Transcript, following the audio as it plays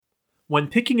When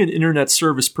picking an internet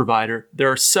service provider, there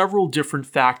are several different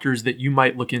factors that you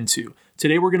might look into.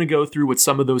 Today we're going to go through what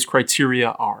some of those criteria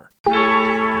are.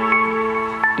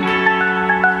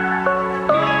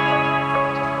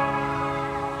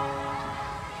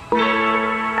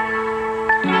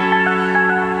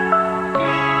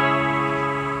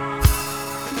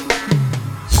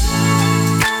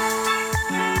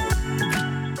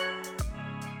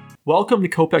 Welcome to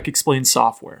Kopec Explains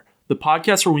Software, the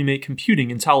podcast where we make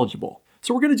computing intelligible.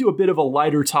 So we're going to do a bit of a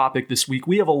lighter topic this week.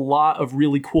 We have a lot of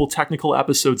really cool technical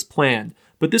episodes planned,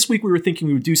 but this week we were thinking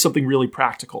we would do something really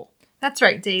practical. That's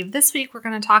right, Dave. This week we're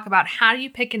going to talk about how do you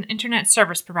pick an internet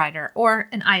service provider, or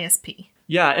an ISP.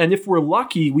 Yeah, and if we're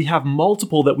lucky, we have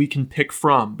multiple that we can pick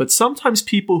from. But sometimes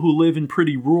people who live in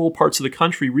pretty rural parts of the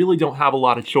country really don't have a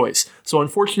lot of choice. So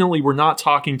unfortunately, we're not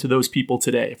talking to those people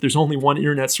today. If there's only one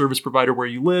internet service provider where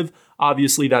you live,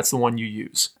 obviously that's the one you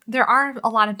use. There are a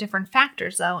lot of different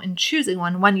factors, though, in choosing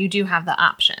one when you do have the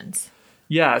options.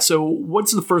 Yeah, so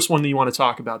what's the first one that you want to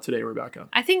talk about today, Rebecca?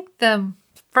 I think the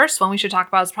first one we should talk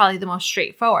about is probably the most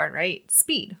straightforward, right?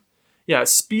 Speed. Yeah,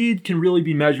 speed can really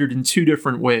be measured in two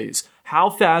different ways. How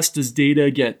fast does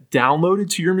data get downloaded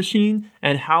to your machine,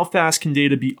 and how fast can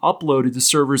data be uploaded to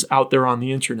servers out there on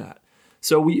the internet?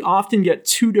 So we often get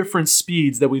two different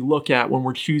speeds that we look at when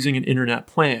we're choosing an internet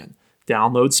plan: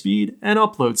 download speed and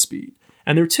upload speed.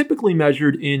 And they're typically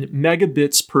measured in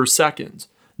megabits per second.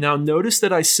 Now notice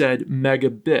that I said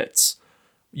megabits.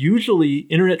 Usually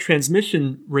internet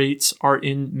transmission rates are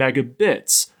in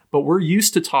megabits, but we're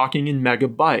used to talking in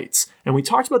megabytes. And we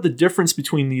talked about the difference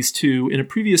between these two in a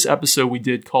previous episode we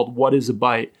did called What is a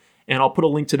Byte? And I'll put a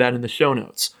link to that in the show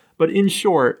notes. But in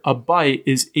short, a byte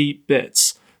is 8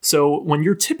 bits. So when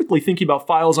you're typically thinking about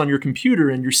files on your computer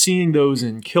and you're seeing those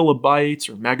in kilobytes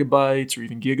or megabytes or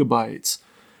even gigabytes,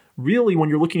 really when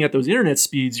you're looking at those internet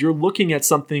speeds, you're looking at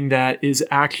something that is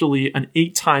actually an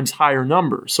 8 times higher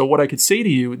number. So what I could say to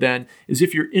you then is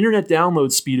if your internet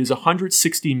download speed is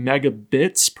 160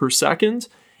 megabits per second,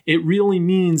 it really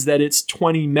means that it's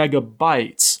 20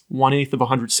 megabytes. 1/8 of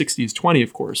 160 is 20,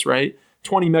 of course, right?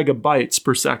 20 megabytes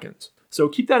per second. So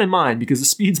keep that in mind because the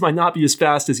speeds might not be as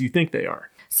fast as you think they are.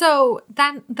 So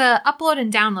that the upload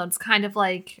and download's kind of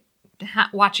like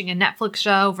watching a Netflix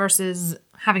show versus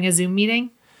having a Zoom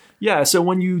meeting. Yeah, so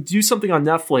when you do something on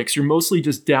Netflix, you're mostly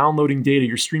just downloading data.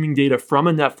 You're streaming data from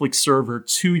a Netflix server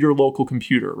to your local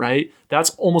computer, right?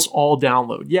 That's almost all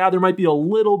download. Yeah, there might be a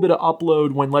little bit of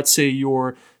upload when, let's say,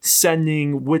 you're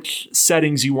sending which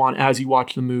settings you want as you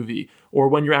watch the movie, or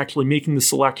when you're actually making the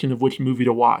selection of which movie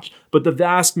to watch. But the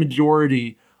vast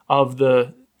majority of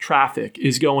the traffic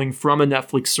is going from a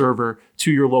Netflix server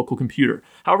to your local computer.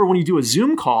 However, when you do a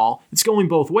Zoom call, it's going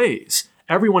both ways.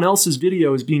 Everyone else's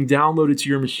video is being downloaded to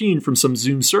your machine from some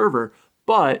Zoom server,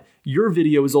 but your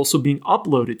video is also being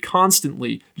uploaded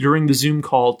constantly during the Zoom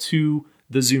call to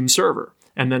the Zoom server,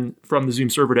 and then from the Zoom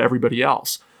server to everybody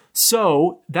else.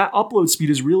 So that upload speed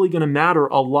is really going to matter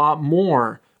a lot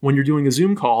more when you're doing a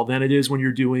Zoom call than it is when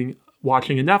you're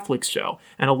watching a Netflix show.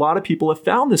 And a lot of people have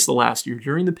found this the last year.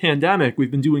 During the pandemic,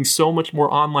 we've been doing so much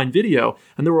more online video,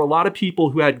 and there were a lot of people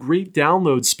who had great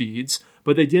download speeds,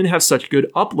 but they didn't have such good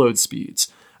upload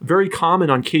speeds. Very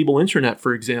common on cable internet,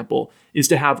 for example, is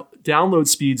to have download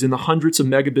speeds in the hundreds of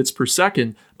megabits per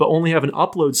second, but only have an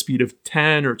upload speed of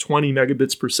 10 or 20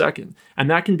 megabits per second. And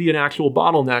that can be an actual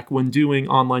bottleneck when doing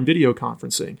online video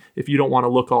conferencing if you don't want to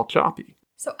look all choppy.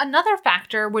 So another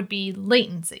factor would be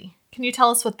latency. Can you tell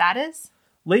us what that is?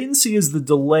 Latency is the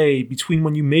delay between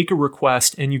when you make a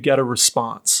request and you get a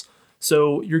response.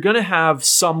 So you're going to have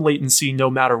some latency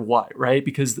no matter what, right?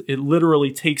 Because it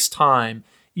literally takes time,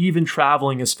 even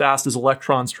traveling as fast as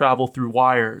electrons travel through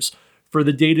wires, for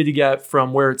the data to get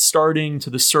from where it's starting to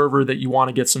the server that you want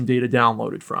to get some data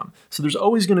downloaded from. So there's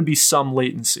always going to be some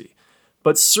latency.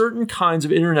 But certain kinds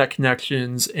of internet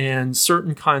connections and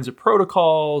certain kinds of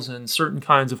protocols and certain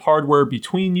kinds of hardware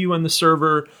between you and the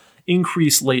server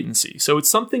increase latency. So it's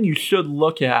something you should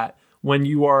look at when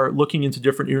you are looking into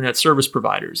different internet service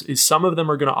providers, is some of them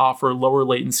are going to offer lower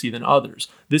latency than others.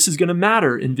 This is going to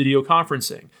matter in video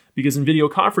conferencing, because in video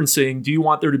conferencing, do you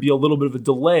want there to be a little bit of a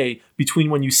delay between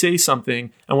when you say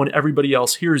something and when everybody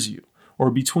else hears you?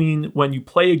 Or between when you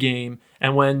play a game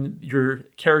and when your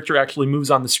character actually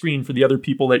moves on the screen for the other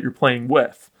people that you're playing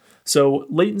with? So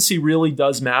latency really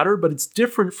does matter, but it's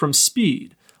different from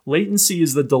speed. Latency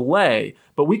is the delay,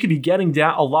 but we could be getting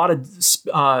a lot of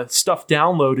stuff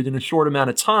downloaded in a short amount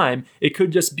of time. It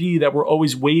could just be that we're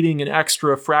always waiting an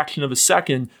extra fraction of a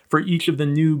second for each of the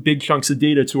new big chunks of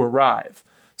data to arrive.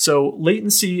 So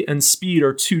latency and speed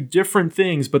are two different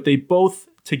things, but they both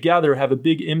together have a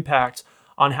big impact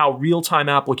on how real-time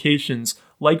applications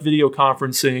like video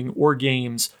conferencing or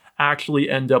games actually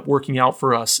end up working out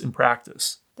for us in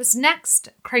practice. This next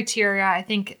criteria, I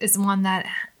think, is one that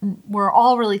we're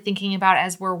all really thinking about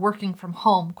as we're working from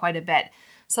home quite a bit.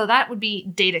 So that would be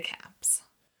data caps.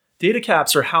 Data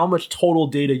caps are how much total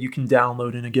data you can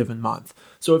download in a given month.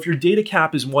 So if your data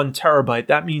cap is 1 terabyte,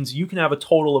 that means you can have a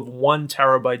total of 1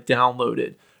 terabyte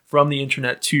downloaded from the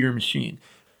internet to your machine.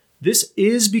 This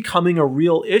is becoming a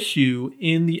real issue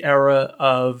in the era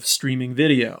of streaming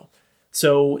video.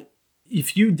 So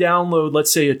if you download,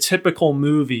 let's say, a typical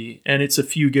movie and it's a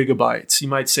few gigabytes, you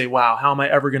might say, wow, how am I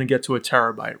ever going to get to a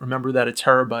terabyte? Remember that a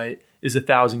terabyte is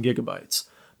 1,000 gigabytes.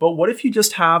 But what if you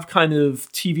just have kind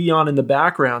of TV on in the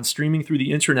background, streaming through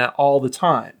the internet all the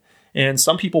time? And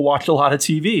some people watch a lot of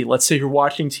TV. Let's say you're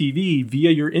watching TV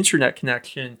via your internet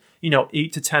connection,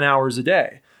 8 to 10 hours a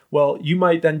day. Well, you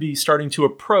might then be starting to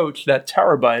approach that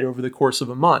terabyte over the course of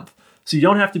a month. So you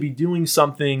don't have to be doing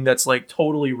something that's like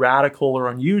totally radical or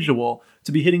unusual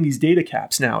to be hitting these data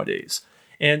caps nowadays.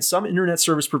 And some internet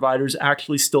service providers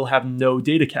actually still have no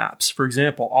data caps. For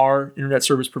example, our internet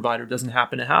service provider doesn't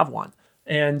happen to have one.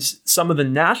 And some of the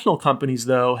national companies,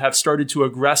 though, have started to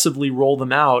aggressively roll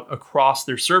them out across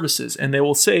their services. And they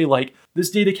will say, like,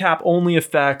 this data cap only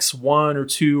affects 1 or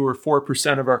 2 or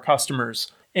 4% of our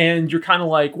customers. And you're kind of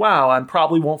like, wow, I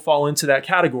probably won't fall into that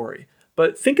category.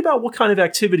 But think about what kind of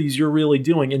activities you're really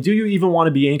doing. And do you even want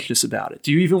to be anxious about it?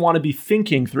 Do you even want to be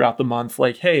thinking throughout the month,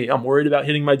 like, hey, I'm worried about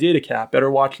hitting my data cap, better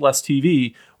watch less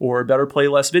TV or better play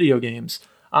less video games?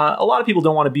 A lot of people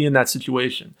don't want to be in that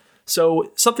situation.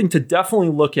 So something to definitely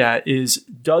look at is,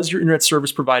 does your internet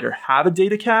service provider have a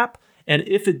data cap? And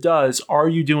if it does, are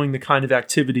you doing the kind of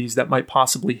activities that might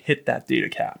possibly hit that data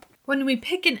cap? When we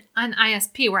pick an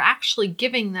ISP, we're actually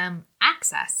giving them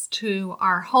access to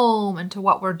our home and to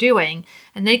what we're doing,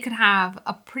 and they could have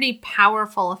a pretty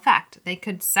powerful effect. They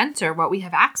could censor what we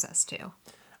have access to.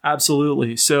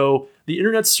 Absolutely. So the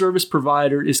internet service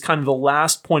provider is kind of the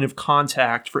last point of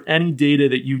contact for any data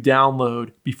that you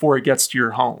download before it gets to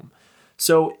your home.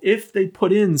 So if they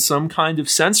put in some kind of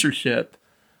censorship,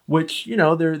 which,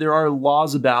 there are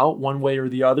laws about one way or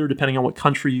the other, depending on what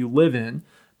country you live in,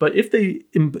 but if they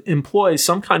employ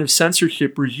some kind of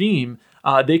censorship regime,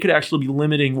 they could actually be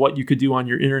limiting what you could do on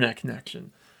your internet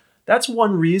connection. That's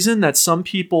one reason that some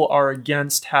people are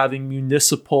against having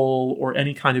municipal or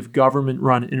any kind of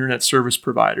government-run internet service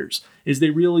providers, is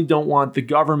they really don't want the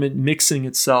government mixing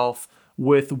itself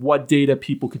with what data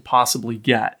people could possibly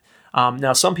get.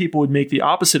 Now, some people would make the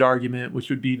opposite argument,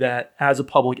 which would be that as a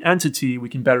public entity, we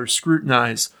can better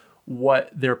scrutinize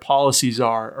what their policies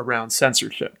are around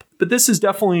censorship. But this is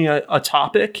definitely a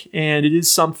topic, and it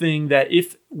is something that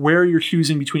if where you're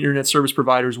choosing between internet service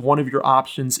providers, one of your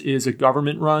options is a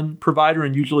government-run provider,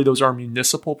 and usually those are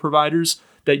municipal providers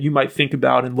that you might think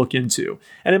about and look into.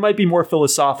 And it might be more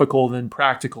philosophical than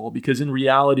practical, because in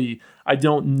reality, I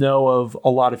don't know of a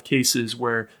lot of cases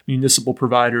where municipal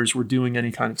providers were doing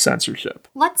any kind of censorship.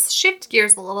 Let's shift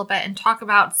gears a little bit and talk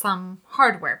about some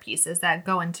hardware pieces that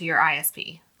go into your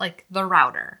ISP, like the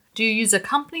router. Do you use a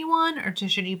company one, or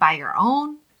should you buy your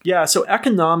own? Yeah, so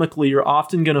economically, you're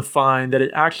often going to find that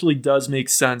it actually does make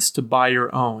sense to buy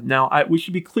your own. Now, we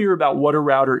should be clear about what a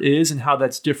router is and how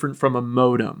that's different from a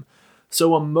modem.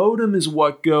 So a modem is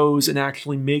what goes and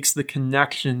actually makes the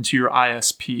connection to your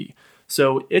ISP.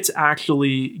 So it's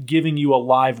actually giving you a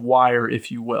live wire, if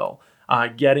you will,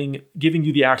 giving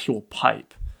you the actual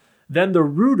pipe. Then the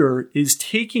router is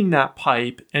taking that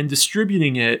pipe and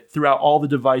distributing it throughout all the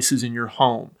devices in your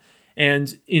home.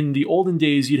 And in the olden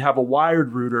days, you'd have a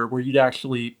wired router where you'd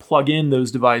actually plug in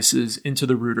those devices into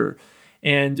the router.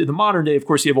 And in the modern day, of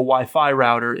course, you have a Wi-Fi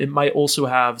router. It might also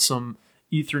have some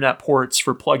Ethernet ports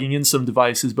for plugging in some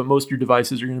devices, but most of your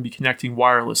devices are going to be connecting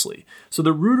wirelessly. So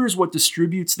the router is what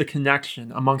distributes the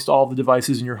connection amongst all the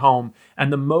devices in your home,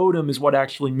 and the modem is what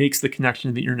actually makes the connection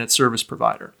to the internet service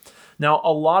provider. Now,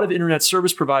 a lot of internet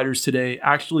service providers today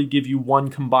actually give you one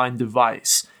combined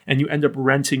device, and you end up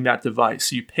renting that device.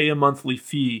 So you pay a monthly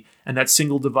fee, and that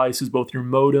single device is both your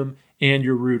modem and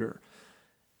your router.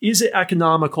 Is it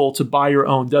economical to buy your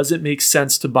own? Does it make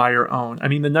sense to buy your own? I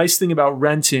mean, the nice thing about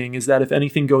renting is that if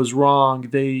anything goes wrong,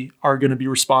 they are going to be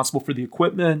responsible for the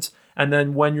equipment. And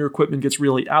then when your equipment gets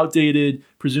really outdated,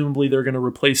 presumably they're going to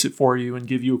replace it for you and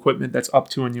give you equipment that's up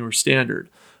to a newer standard.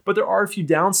 But there are a few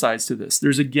downsides to this.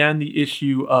 There's, again, the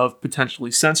issue of potentially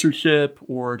censorship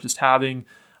or just having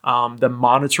them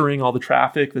monitoring all the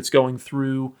traffic that's going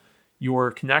through your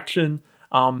connection.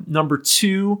 Number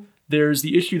two, there's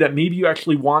the issue that maybe you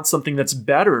actually want something that's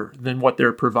better than what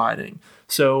they're providing.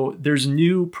 So there's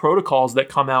new protocols that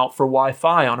come out for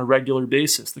Wi-Fi on a regular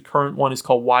basis. The current one is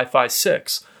called Wi-Fi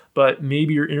 6, but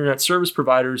maybe your internet service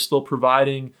provider is still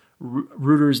providing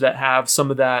routers that have some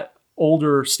of that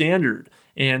older standard.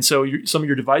 And so some of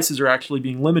your devices are actually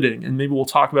being limited. And maybe we'll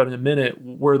talk about in a minute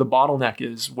where the bottleneck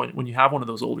is when you have one of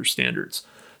those older standards.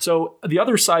 So the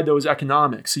other side, though, is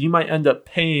economics. So you might end up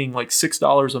paying like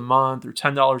 $6 a month or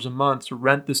 $10 a month to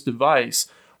rent this device,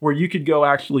 where you could go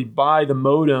actually buy the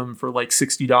modem for like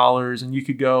 $60, and you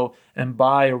could go and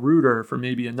buy a router for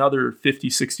maybe another $50,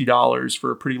 $60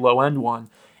 for a pretty low end one.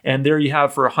 And there you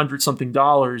have, for $100-something,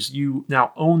 you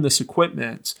now own this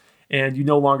equipment, and you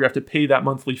no longer have to pay that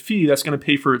monthly fee. That's going to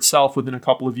pay for itself within a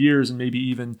couple of years, and maybe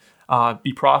even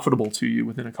be profitable to you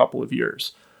within a couple of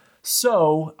years.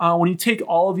 So when you take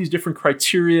all of these different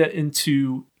criteria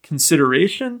into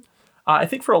consideration, I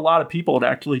think for a lot of people, it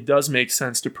actually does make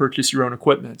sense to purchase your own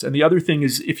equipment. And the other thing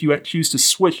is, if you choose to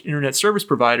switch internet service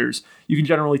providers, you can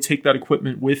generally take that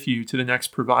equipment with you to the next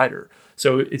provider.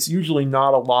 So it's usually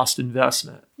not a lost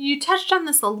investment. You touched on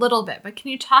this a little bit, but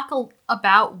can you talk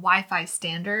about Wi-Fi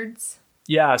standards?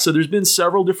 Yeah, so there's been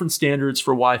several different standards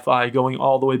for Wi-Fi going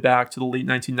all the way back to the late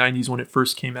 1990s when it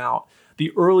first came out.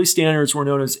 The early standards were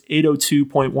known as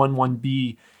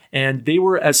 802.11b, and they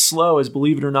were as slow as,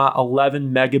 believe it or not,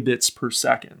 11 megabits per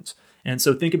second. And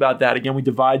so think about that. Again, we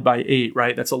divide by 8,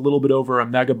 right? That's a little bit over a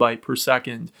megabyte per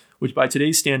second, which by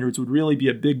today's standards would really be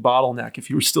a big bottleneck if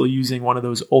you were still using one of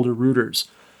those older routers.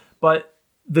 But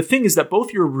the thing is that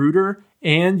both your router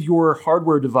and your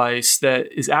hardware device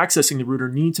that is accessing the router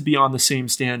need to be on the same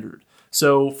standard.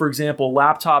 So, for example,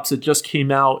 laptops that just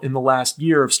came out in the last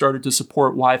year have started to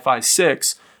support Wi-Fi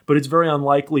 6, but it's very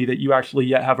unlikely that you actually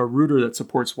yet have a router that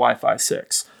supports Wi-Fi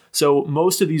 6. So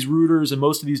most of these routers and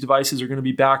most of these devices are going to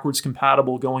be backwards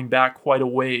compatible going back quite a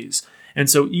ways. And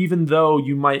so even though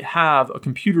you might have a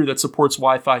computer that supports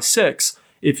Wi-Fi 6,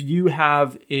 if you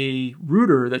have a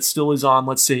router that still is on,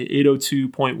 let's say,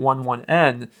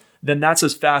 802.11n, then that's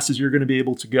as fast as you're going to be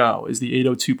able to go, is the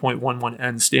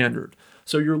 802.11n standard.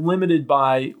 So you're limited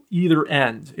by either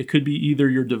end. It could be either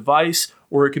your device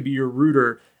or it could be your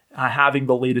router having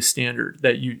the latest standard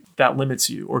that limits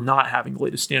you, or not having the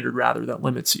latest standard rather that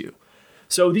limits you.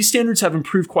 So these standards have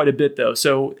improved quite a bit though.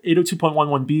 So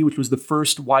 802.11b, which was the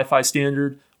first Wi-Fi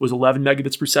standard, was 11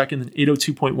 megabits per second. Then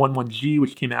 802.11g,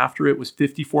 which came after it, was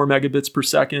 54 megabits per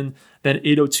second. Then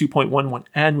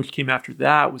 802.11n, which came after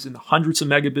that, was in the hundreds of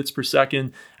megabits per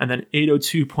second. And then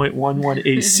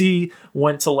 802.11ac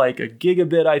went to like a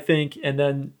gigabit, I think. And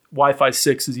then Wi-Fi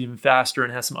 6 is even faster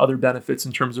and has some other benefits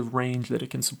in terms of range that it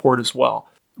can support as well.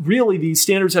 Really, these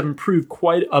standards have improved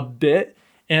quite a bit,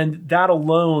 and that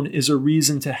alone is a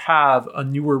reason to have a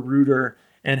newer router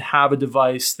and have a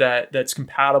device that's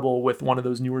compatible with one of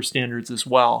those newer standards as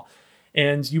well.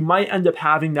 And you might end up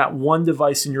having that one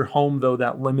device in your home, though,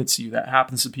 that limits you. That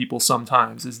happens to people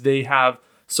sometimes, is they have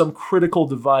some critical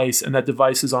device and that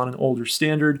device is on an older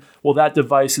standard. Well, that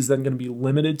device is then going to be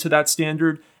limited to that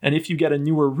standard. And if you get a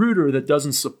newer router that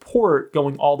doesn't support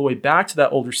going all the way back to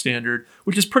that older standard,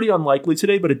 which is pretty unlikely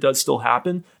today, but it does still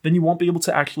happen, then you won't be able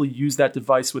to actually use that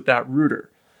device with that router.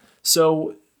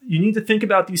 So you need to think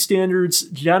about these standards.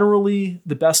 Generally,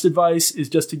 the best advice is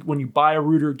just to, when you buy a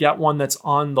router, get one that's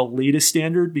on the latest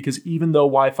standard, because even though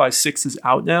Wi-Fi 6 is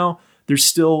out now, there's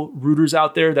still routers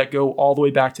out there that go all the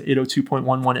way back to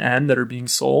 802.11n that are being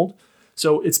sold.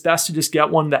 So it's best to just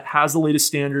get one that has the latest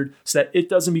standard so that it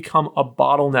doesn't become a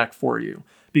bottleneck for you.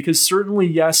 Because certainly,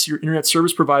 yes, your internet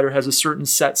service provider has a certain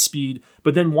set speed,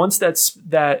 but then once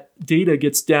that data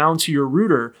gets down to your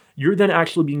router, you're then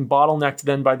actually being bottlenecked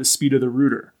then by the speed of the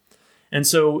router. And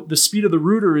so the speed of the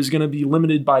router is going to be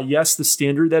limited by, yes, the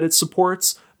standard that it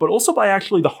supports, but also by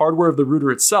actually the hardware of the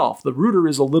router itself. The router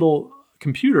is a little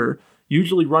computer,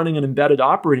 usually running an embedded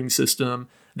operating system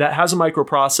that has a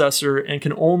microprocessor and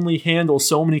can only handle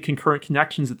so many concurrent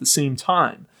connections at the same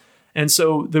time. And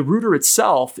so the router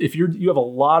itself, if you have a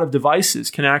lot of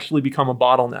devices, can actually become a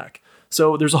bottleneck.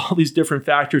 So there's all these different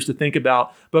factors to think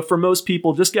about. But for most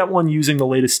people, just get one using the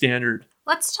latest standard.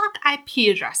 Let's talk IP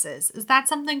addresses. Is that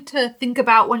something to think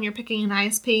about when you're picking an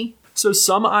ISP? So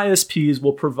some ISPs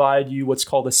will provide you what's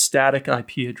called a static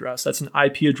IP address. That's an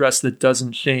IP address that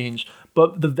doesn't change.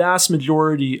 But the vast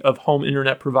majority of home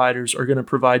internet providers are going to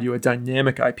provide you a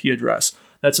dynamic IP address.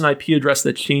 That's an IP address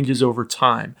that changes over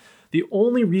time. The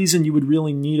only reason you would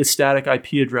really need a static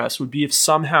IP address would be if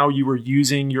somehow you were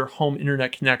using your home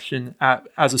internet connection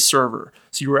as a server.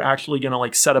 So you were actually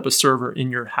going to set up a server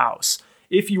in your house.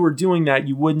 If you were doing that,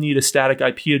 you would need a static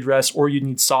IP address, or you'd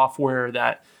need software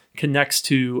that connects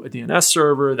to a DNS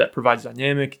server that provides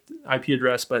dynamic IP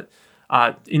address, but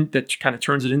that kind of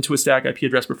turns it into a static IP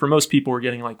address. But for most people, we're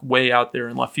getting like way out there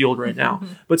in left field right now.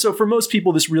 But so for most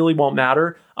people, this really won't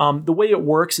matter. The way it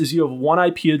works is you have one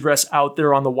IP address out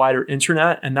there on the wider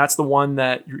internet, and that's the one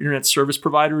that your internet service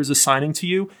provider is assigning to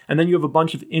you. And then you have a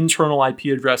bunch of internal IP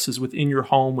addresses within your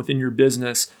home, within your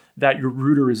business, that your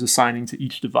router is assigning to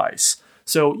each device.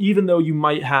 So even though you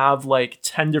might have like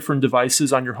 10 different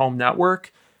devices on your home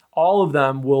network, all of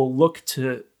them will look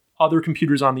to other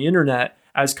computers on the internet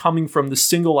as coming from the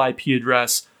single IP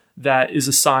address that is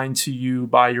assigned to you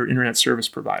by your internet service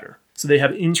provider. So they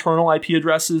have internal IP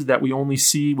addresses that we only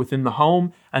see within the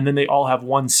home, and then they all have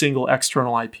one single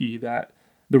external IP that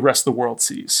the rest of the world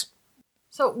sees.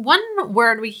 So one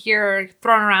word we hear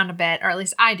thrown around a bit, or at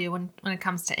least I do when it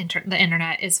comes to the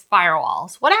internet, is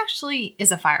firewalls. What actually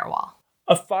is a firewall?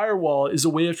 A firewall is a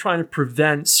way of trying to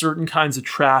prevent certain kinds of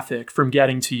traffic from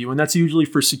getting to you, and that's usually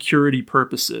for security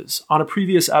purposes. On a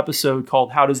previous episode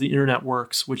called How Does the Internet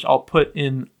Works, which I'll put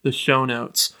in the show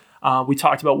notes, we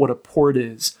talked about what a port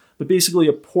is. But basically,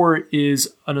 a port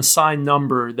is an assigned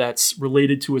number that's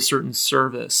related to a certain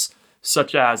service,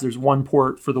 such as there's one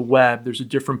port for the web, there's a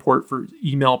different port for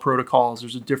email protocols,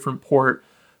 there's a different port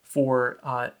for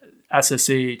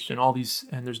SSH and all these,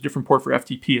 and there's a different port for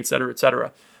FTP, et cetera, et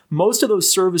cetera. Most of those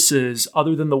services,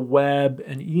 other than the web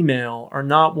and email, are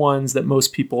not ones that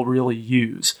most people really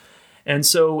use. And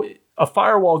so a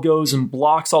firewall goes and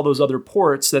blocks all those other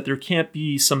ports so that there can't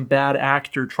be some bad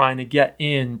actor trying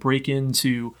to break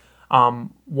into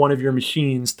one of your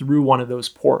machines through one of those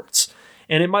ports.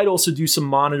 And it might also do some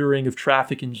monitoring of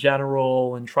traffic in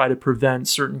general and try to prevent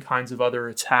certain kinds of other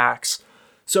attacks.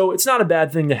 So it's not a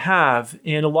bad thing to have.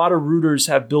 And a lot of routers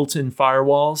have built-in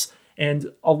firewalls.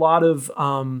 And a lot of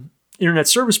internet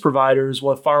service providers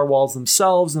will have firewalls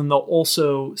themselves, and they'll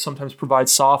also sometimes provide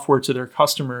software to their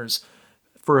customers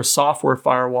for a software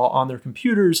firewall on their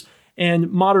computers. And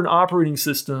modern operating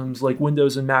systems like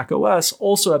Windows and Mac OS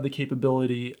also have the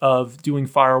capability of doing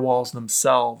firewalls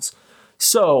themselves.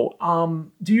 So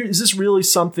is this really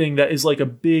something that is like a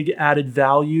big added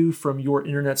value from your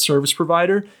internet service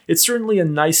provider? It's certainly a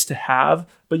nice to have,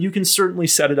 but you can certainly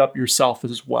set it up yourself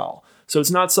as well. So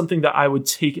it's not something that I would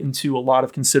take into a lot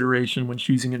of consideration when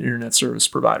choosing an internet service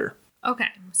provider. Okay,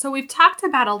 so we've talked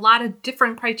about a lot of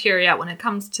different criteria when it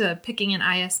comes to picking an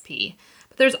ISP,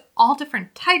 but there's all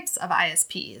different types of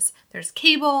ISPs. There's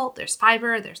cable, there's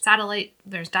fiber, there's satellite,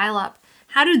 there's dial-up.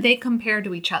 How do they compare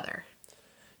to each other?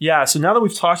 Yeah, so now that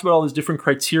we've talked about all these different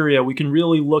criteria, we can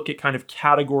really look at kind of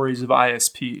categories of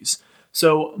ISPs.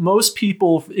 So most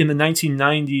people in the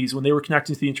 1990s, when they were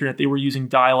connecting to the internet, they were using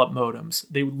dial-up modems.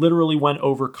 They literally went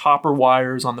over copper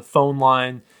wires on the phone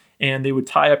line, and they would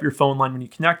tie up your phone line when you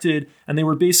connected, and they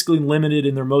were basically limited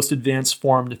in their most advanced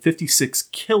form to 56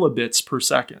 kilobits per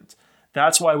second.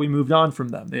 That's why we moved on from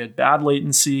them. They had bad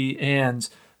latency, and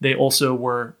they also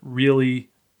were really,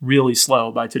 really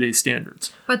slow by today's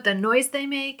standards. But the noise they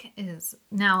make is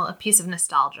now a piece of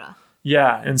nostalgia.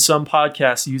 Yeah, and some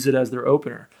podcasts use it as their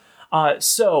opener.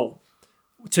 So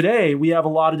today we have a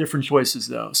lot of different choices,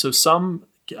 though. So some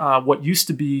what used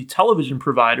to be television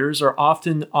providers are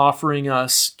often offering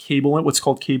us what's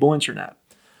called cable internet.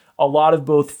 A lot of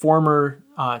both former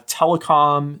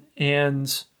telecom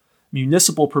and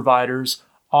municipal providers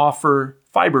offer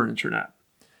fiber internet.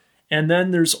 And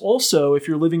then there's also, if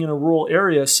you're living in a rural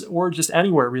area or just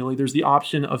anywhere really, there's the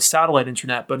option of satellite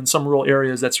internet. But in some rural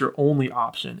areas, that's your only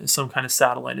option, is some kind of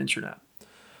satellite internet.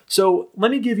 So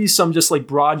let me give you some just like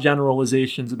broad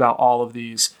generalizations about all of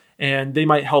these, and they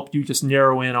might help you just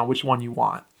narrow in on which one you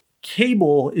want.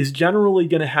 Cable is generally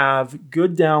going to have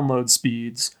good download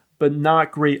speeds, but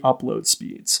not great upload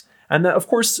speeds. And that, of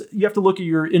course, you have to look at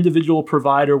your individual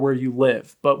provider where you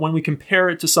live. But when we compare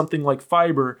it to something like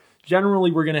fiber,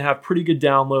 generally we're going to have pretty good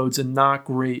downloads and not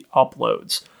great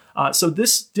uploads. So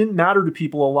this didn't matter to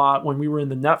people a lot when we were in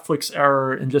the Netflix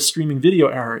era and just streaming video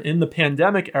era. In the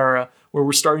pandemic era, where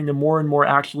we're starting to more and more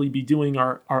actually be doing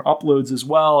our uploads as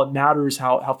well, it matters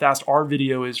how fast our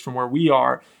video is from where we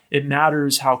are. It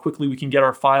matters how quickly we can get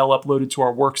our file uploaded to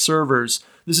our work servers.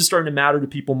 This is starting to matter to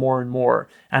people more and more.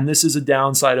 And this is a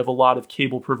downside of a lot of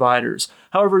cable providers.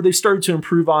 However, they've started to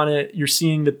improve on it. You're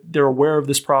seeing that they're aware of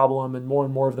this problem, and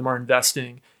more of them are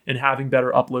investing in having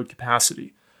better upload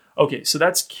capacity. Okay, so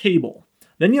that's cable.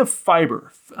 Then you have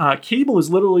fiber. Cable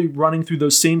is literally running through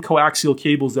those same coaxial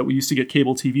cables that we used to get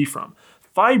cable TV from.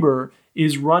 Fiber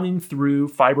is running through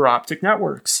fiber optic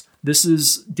networks. This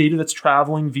is data that's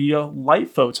traveling via light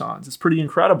photons. It's pretty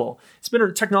incredible.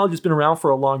 Technology has been around for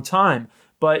a long time,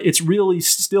 but it's really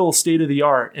still state of the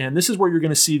art. And this is where you're going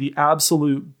to see the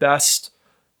absolute best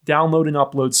download and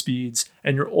upload speeds,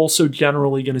 and you're also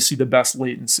generally going to see the best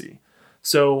latency.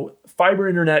 So fiber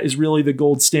internet is really the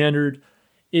gold standard.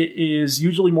 It is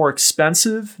usually more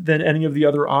expensive than any of the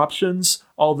other options,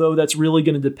 although that's really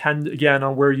going to depend, again,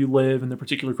 on where you live and the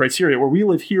particular criteria. Where we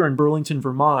live here in Burlington,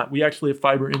 Vermont, we actually have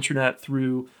fiber internet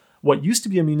through what used to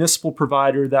be a municipal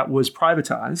provider that was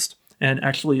privatized. And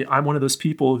actually, I'm one of those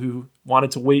people who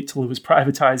wanted to wait till it was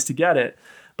privatized to get it.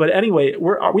 But anyway,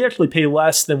 we actually pay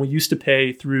less than we used to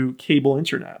pay through cable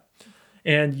internet.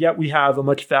 And yet we have a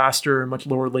much faster and much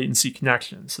lower latency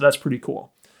connection. So that's pretty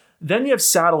cool. Then you have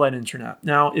satellite internet.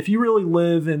 Now, if you really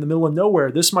live in the middle of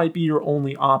nowhere, this might be your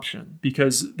only option,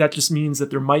 because that just means that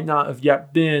there might not have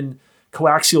yet been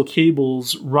coaxial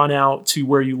cables run out to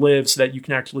where you live so that you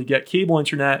can actually get cable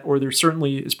internet, or there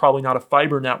certainly is probably not a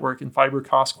fiber network, and fiber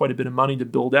costs quite a bit of money to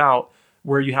build out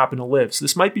where you happen to live. So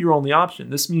this might be your only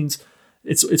option. This means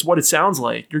it's what it sounds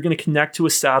like. You're going to connect to a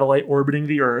satellite orbiting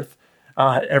the Earth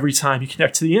every time you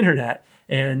connect to the internet.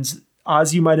 And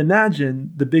as you might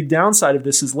imagine, the big downside of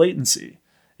this is latency.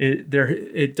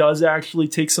 It does actually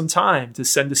take some time to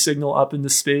send a signal up into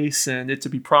space and it to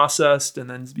be processed and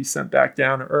then to be sent back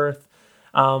down to Earth.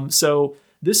 So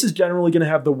this is generally going to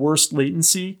have the worst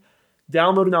latency.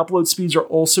 Download and upload speeds are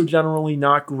also generally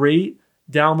not great.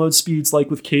 Download speeds, like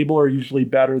with cable, are usually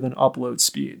better than upload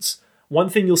speeds. One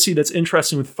thing you'll see that's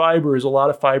interesting with fiber is a lot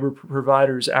of fiber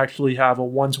providers actually have a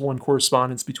one-to-one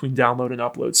correspondence between download and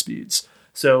upload speeds.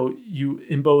 So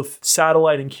in both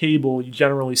satellite and cable, you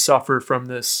generally suffer from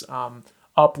this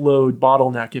upload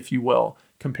bottleneck, if you will,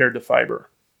 compared to fiber.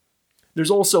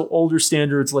 There's also older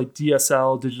standards like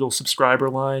DSL, digital subscriber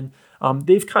line.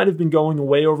 They've kind of been going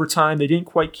away over time. They didn't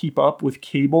quite keep up with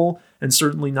cable and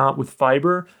certainly not with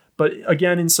fiber. But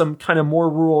again, in some kind of more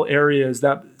rural areas,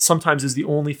 that sometimes is the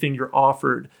only thing you're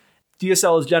offered.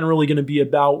 DSL is generally going to be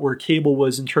about where cable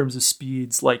was in terms of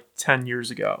speeds like 10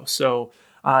 years ago. So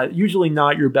usually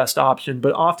not your best option,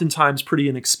 but oftentimes pretty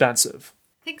inexpensive.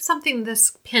 I think something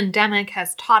this pandemic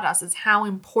has taught us is how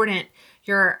important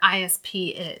your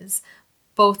ISP is,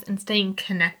 both in staying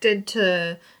connected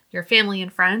to your family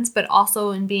and friends, but also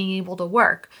in being able to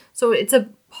work. So it's a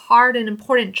hard and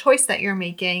important choice that you're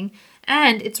making.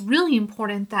 And it's really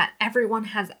important that everyone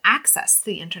has access to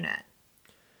the internet.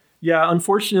 Yeah,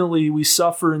 unfortunately, we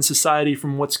suffer in society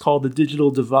from what's called the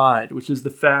digital divide, which is the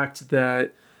fact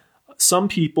that some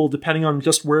people, depending on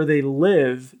just where they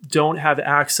live, don't have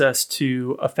access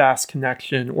to a fast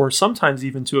connection or sometimes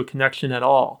even to a connection at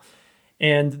all.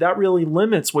 And that really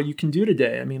limits what you can do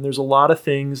today. I mean, there's a lot of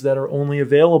things that are only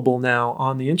available now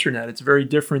on the internet. It's very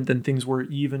different than things were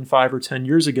even 5 or 10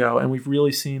 years ago. And we've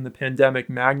really seen the pandemic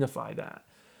magnify that.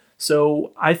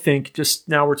 So I think just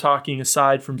now we're talking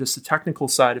aside from just the technical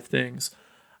side of things,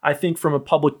 I think from a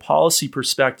public policy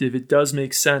perspective, it does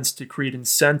make sense to create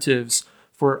incentives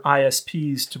for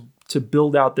ISPs to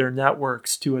build out their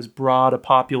networks to as broad a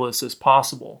populace as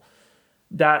possible.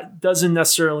 That doesn't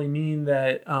necessarily mean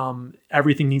that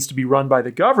everything needs to be run by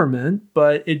the government,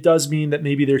 but it does mean that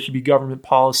maybe there should be government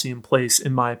policy in place,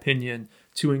 in my opinion,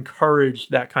 to encourage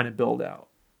that kind of build out.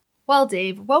 Well,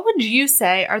 Dave, what would you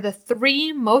say are the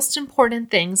 3 most important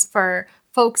things for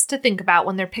folks to think about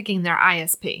when they're picking their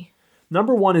ISP?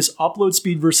 Number 1 is upload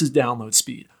speed versus download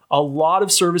speed. A lot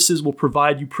of services will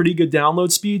provide you pretty good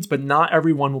download speeds, but not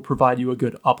everyone will provide you a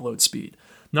good upload speed.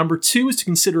 Number 2 is to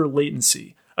consider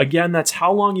latency. Again, that's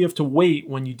how long you have to wait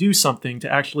when you do something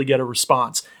to actually get a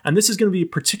response. And this is going to be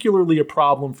particularly a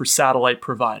problem for satellite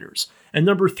providers. And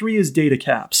number 3 is data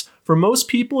caps. For most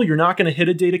people, you're not going to hit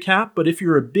a data cap, but if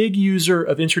you're a big user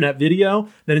of internet video,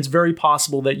 then it's very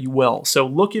possible that you will. So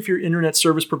look if your internet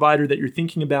service provider that you're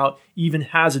thinking about even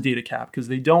has a data cap, because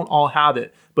they don't all have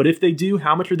it. But if they do,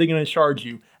 how much are they going to charge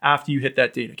you after you hit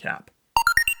that data cap?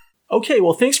 Okay,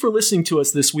 well, thanks for listening to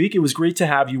us this week. It was great to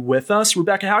have you with us.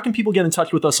 Rebecca, how can people get in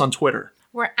touch with us on Twitter?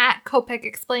 We're at Kopec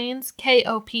Explains,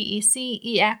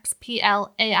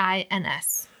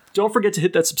 KOPECEXPLAINS. Don't forget to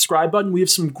hit that subscribe button. We have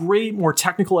some great, more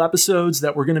technical episodes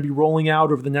that we're going to be rolling out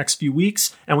over the next few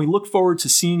weeks, and we look forward to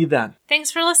seeing you then.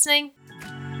 Thanks for listening.